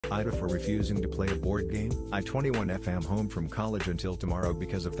AITA for refusing to play a board game. I 21F am home from college until tomorrow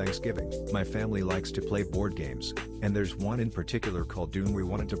because of Thanksgiving. My family likes to play board games, and there's one in particular called Dune we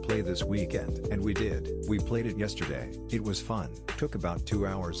wanted to play this weekend. And we did. We played it yesterday. It was fun. Took about 2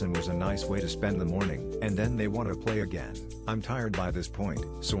 hours and was a nice way to spend the morning. And then they want to play again. I'm tired by this point,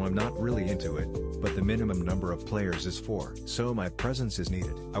 so I'm not really into it, but the minimum number of players is 4. So my presence is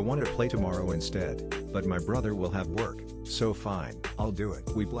needed. I want to play tomorrow instead, but my brother will have work, so fine, I'll do it.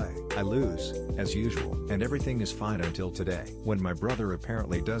 We play. I lose, as usual, and everything is fine until today, when my brother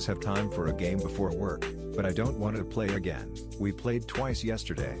apparently does have time for a game before work, but I don't want to play again. We played twice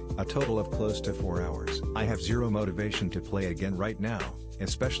yesterday, a total of close to 4 hours. I have zero motivation to play again right now,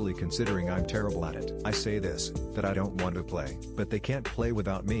 especially considering I'm terrible at it. I say this, that I don't want to play, but they can't play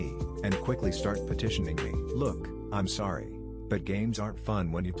without me, and quickly start petitioning me. Look, I'm sorry, but games aren't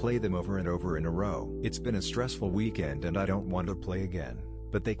fun when you play them over and over in a row. It's been a stressful weekend and I don't want to play again,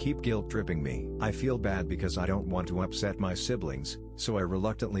 but they keep guilt-tripping me. I feel bad because I don't want to upset my siblings, so I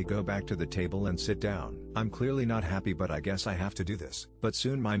reluctantly go back to the table and sit down. I'm clearly not happy, but I guess I have to do this. But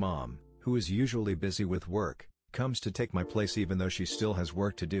soon my mom, who is usually busy with work, comes to take my place even though she still has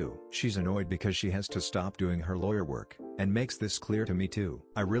work to do. She's annoyed because she has to stop doing her lawyer work, and makes this clear to me too.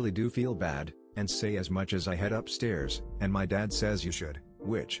 I really do feel bad, and say as much as I head upstairs, and my dad says you should,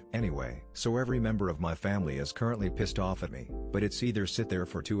 which, anyway. So every member of my family is currently pissed off at me, but it's either sit there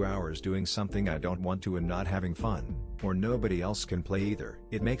for 2 hours doing something I don't want to and not having fun, or nobody else can play either.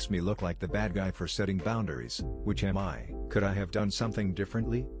 It makes me look like the bad guy for setting boundaries, which am I? Could I have done something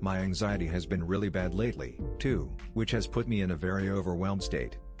differently? My anxiety has been really bad lately, too, which has put me in a very overwhelmed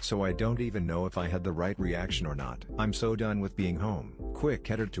state, so I don't even know if I had the right reaction or not. I'm so done with being home. Quick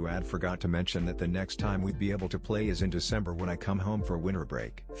header to add, forgot to mention that the next time we'd be able to play is in December when I come home for winter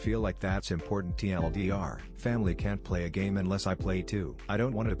break. Feel like that's important TLDR. Family can't play a game unless I play too. I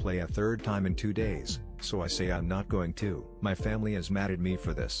don't want to play a third time in 2 days, so I say I'm not going to. My family is mad at me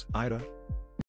for this. AITA.